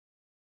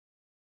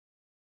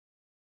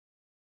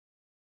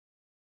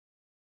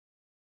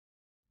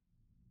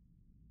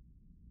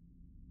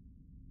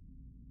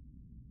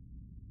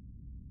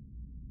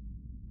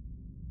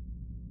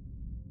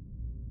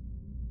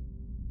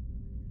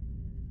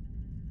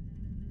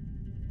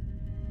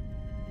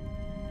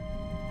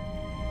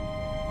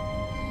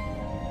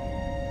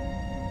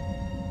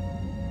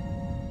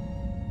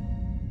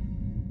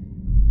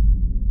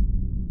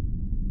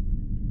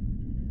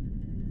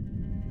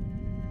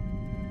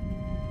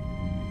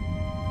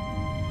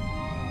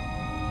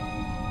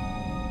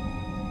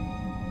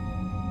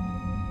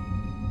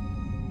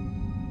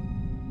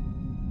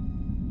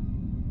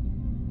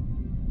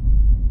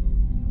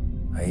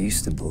I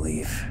used to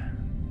believe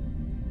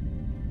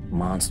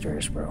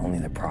monsters were only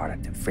the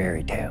product of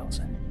fairy tales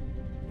and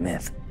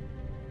myth.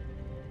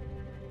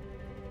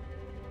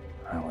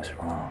 I was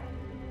wrong.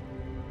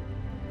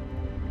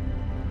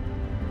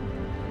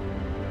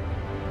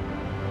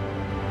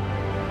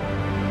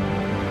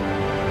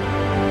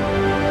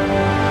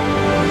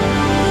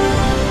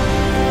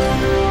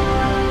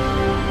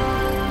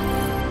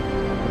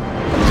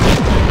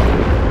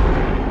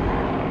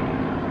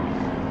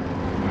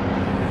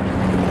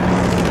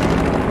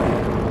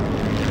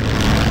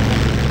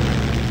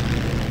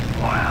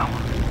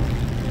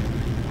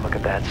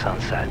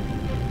 Sunset.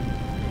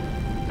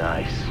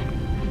 Nice.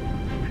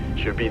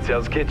 Sure beats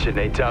Hell's Kitchen,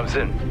 eh,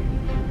 Thompson?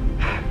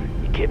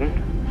 You kidding?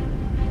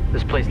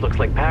 This place looks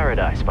like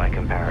paradise by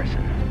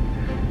comparison.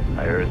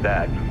 I heard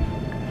that.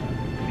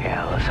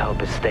 Yeah, let's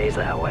hope it stays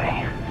that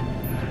way.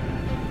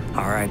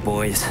 All right,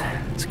 boys.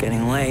 It's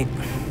getting late.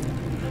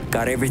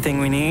 Got everything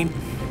we need?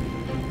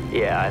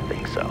 Yeah, I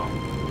think so.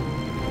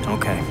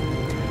 Okay.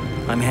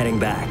 I'm heading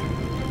back.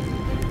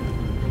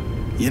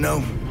 You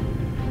know,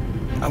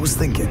 I was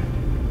thinking,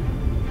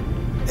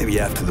 maybe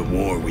after the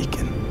war we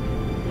can...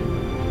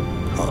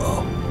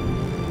 Uh-oh.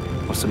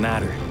 What's the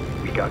matter?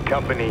 We got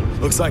company.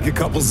 Looks like a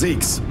couple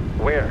Zeeks.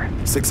 Where?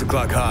 6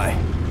 o'clock high.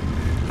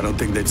 I don't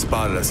think they've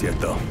spotted us yet,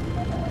 though.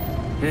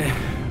 Yeah,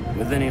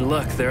 with any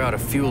luck, they're out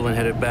of fuel and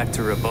headed back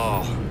to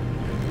Rabal.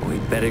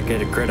 We'd better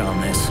get a grid on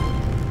this.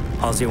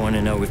 Halsey want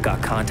to know we've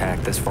got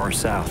contact this far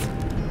south.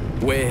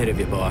 Way ahead of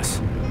you,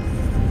 boss.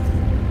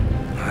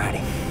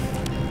 Alrighty.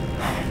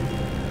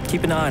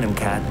 Keep an eye on him,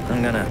 Cat.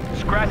 I'm gonna...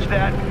 Scratch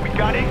that. We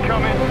got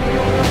incoming.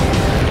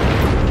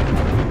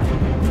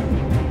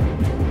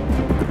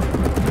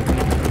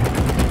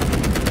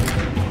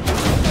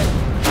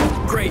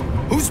 Great.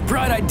 Whose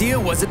bright idea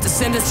was it to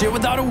send us here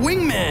without a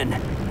wingman?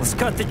 Let's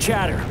cut the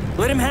chatter.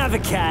 Let him have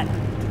it, Cat.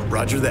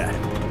 Roger that.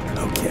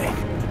 Okay.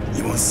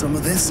 You want some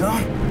of this, huh?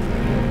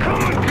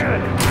 Come on,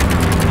 kid.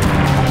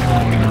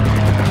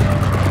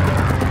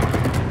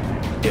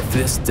 If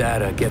this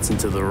data gets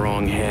into the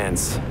wrong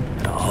hands...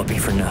 It'll all be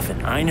for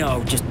nothing. I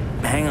know, just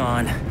hang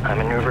on. I'm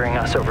maneuvering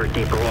us over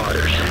deeper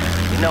waters.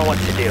 You know what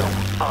to do.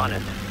 On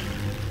it.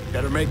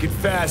 Better make it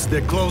fast. They're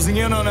closing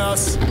in on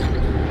us.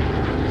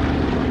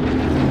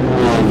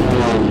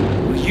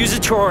 We'll use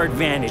it to our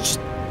advantage.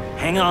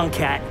 Hang on,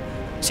 Cat.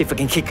 See if I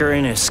can kick her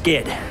in a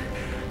skid.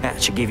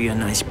 That should give you a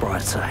nice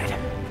broadside.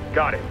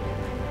 Got it.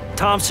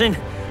 Thompson,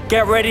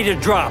 get ready to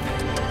drop.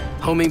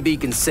 Homing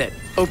beacon set.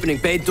 Opening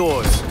bay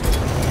doors.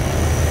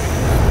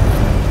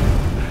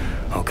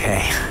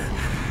 Okay,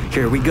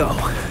 here we go.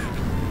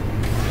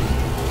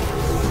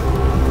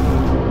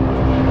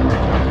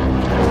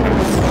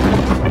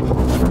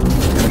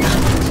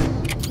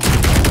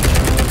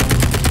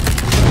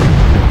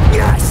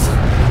 Yes!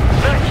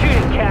 Not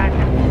shooting, Cat.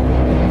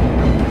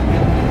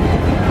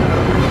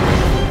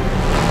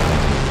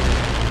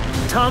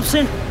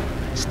 Thompson?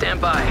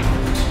 Stand by.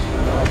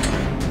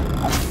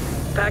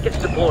 Package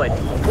deployed.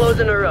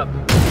 Closing her up.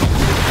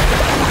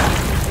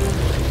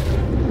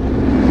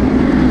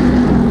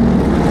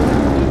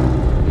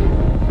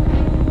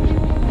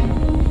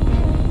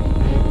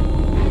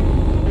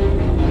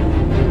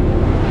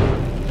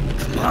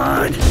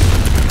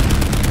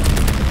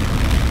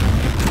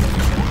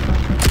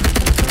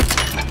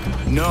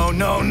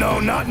 No,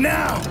 not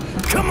now!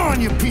 Come on,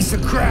 you piece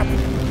of crap!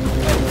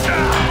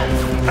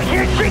 I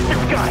can't shake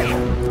this guy.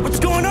 What's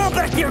going on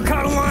back there,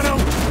 Catalano?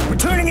 We're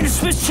turning into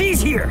Swiss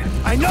cheese here.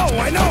 I know!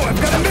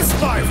 I've got a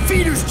misfire!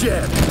 Feeder's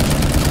jab!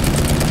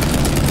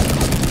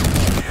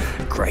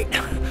 Great.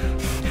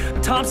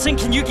 Thompson,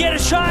 can you get a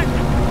shot?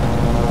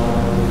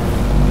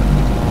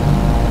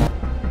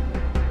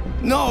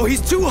 No,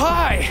 he's too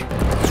high!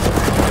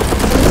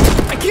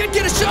 I can't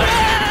get a shot!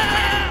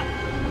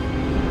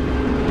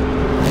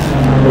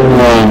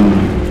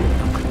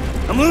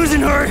 I'm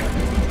losing her!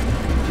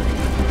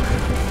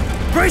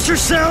 Brace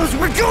yourselves,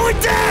 we're going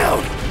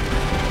down!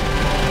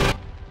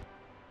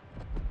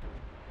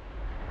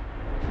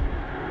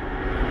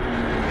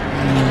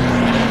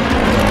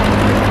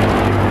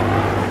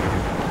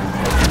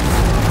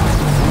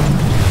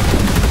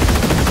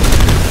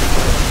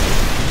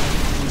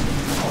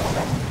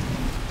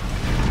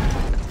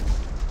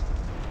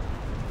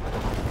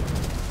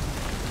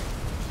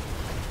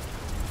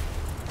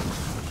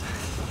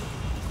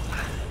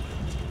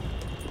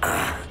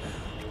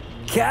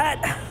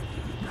 Cat?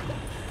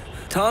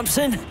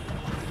 Thompson?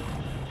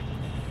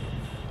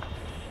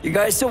 You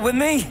guys still with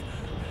me?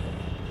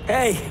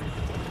 Hey!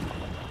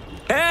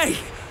 Hey!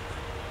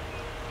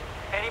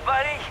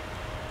 Anybody?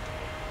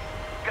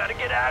 Gotta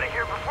get out of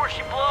here before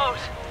she blows.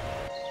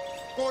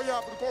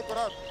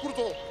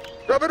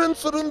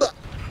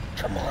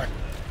 Come on.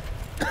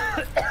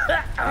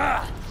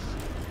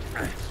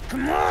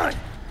 Come on!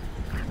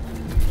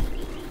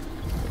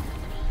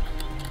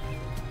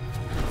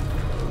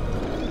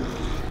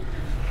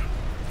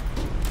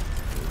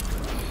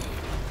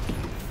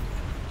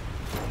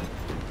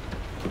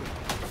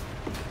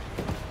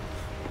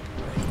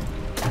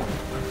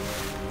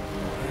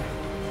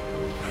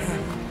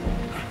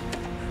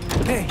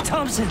 Hey,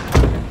 Thompson!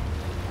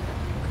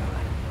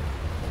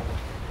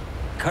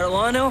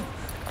 Catalano?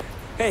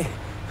 Hey,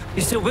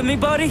 you still with me,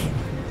 buddy?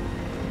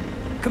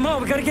 Come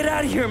on, we gotta get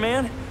out of here,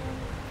 man.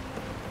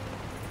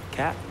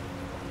 Cat?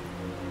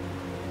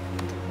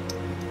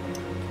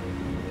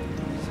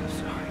 So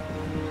sorry.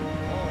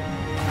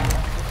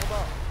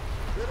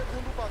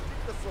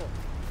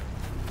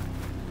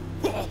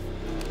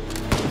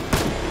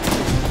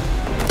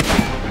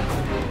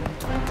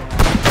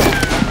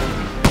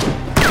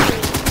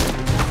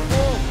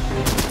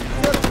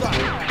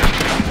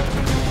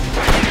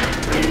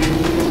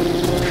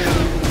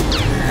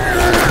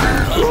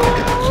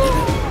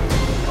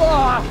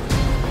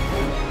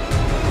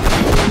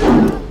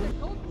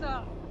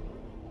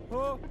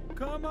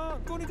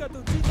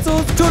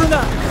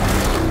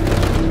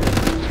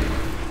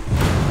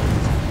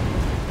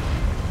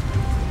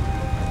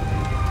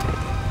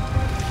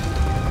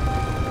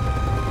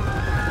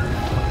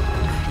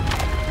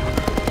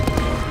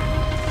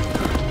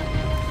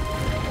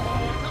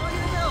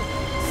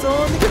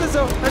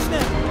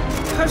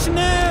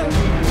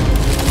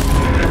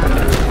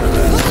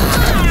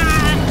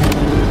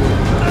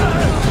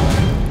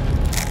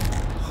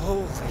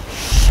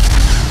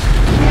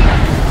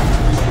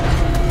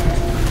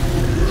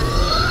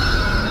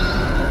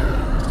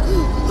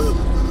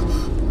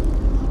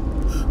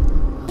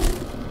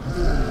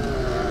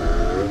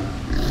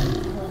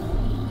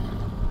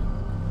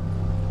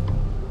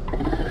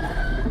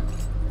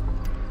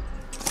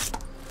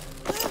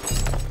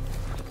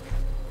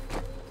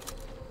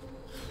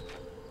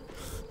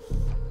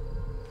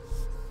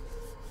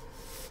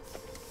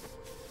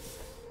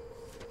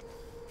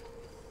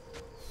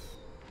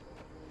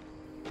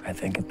 I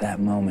think at that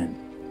moment,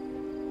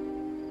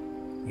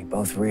 we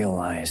both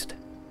realized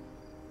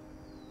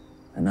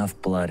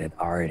enough blood had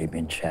already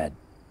been shed.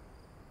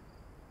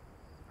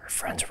 Our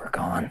friends were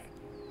gone.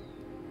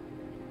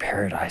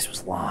 Paradise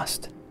was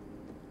lost.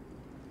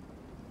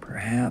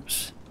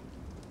 Perhaps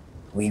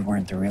we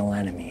weren't the real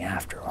enemy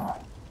after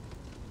all.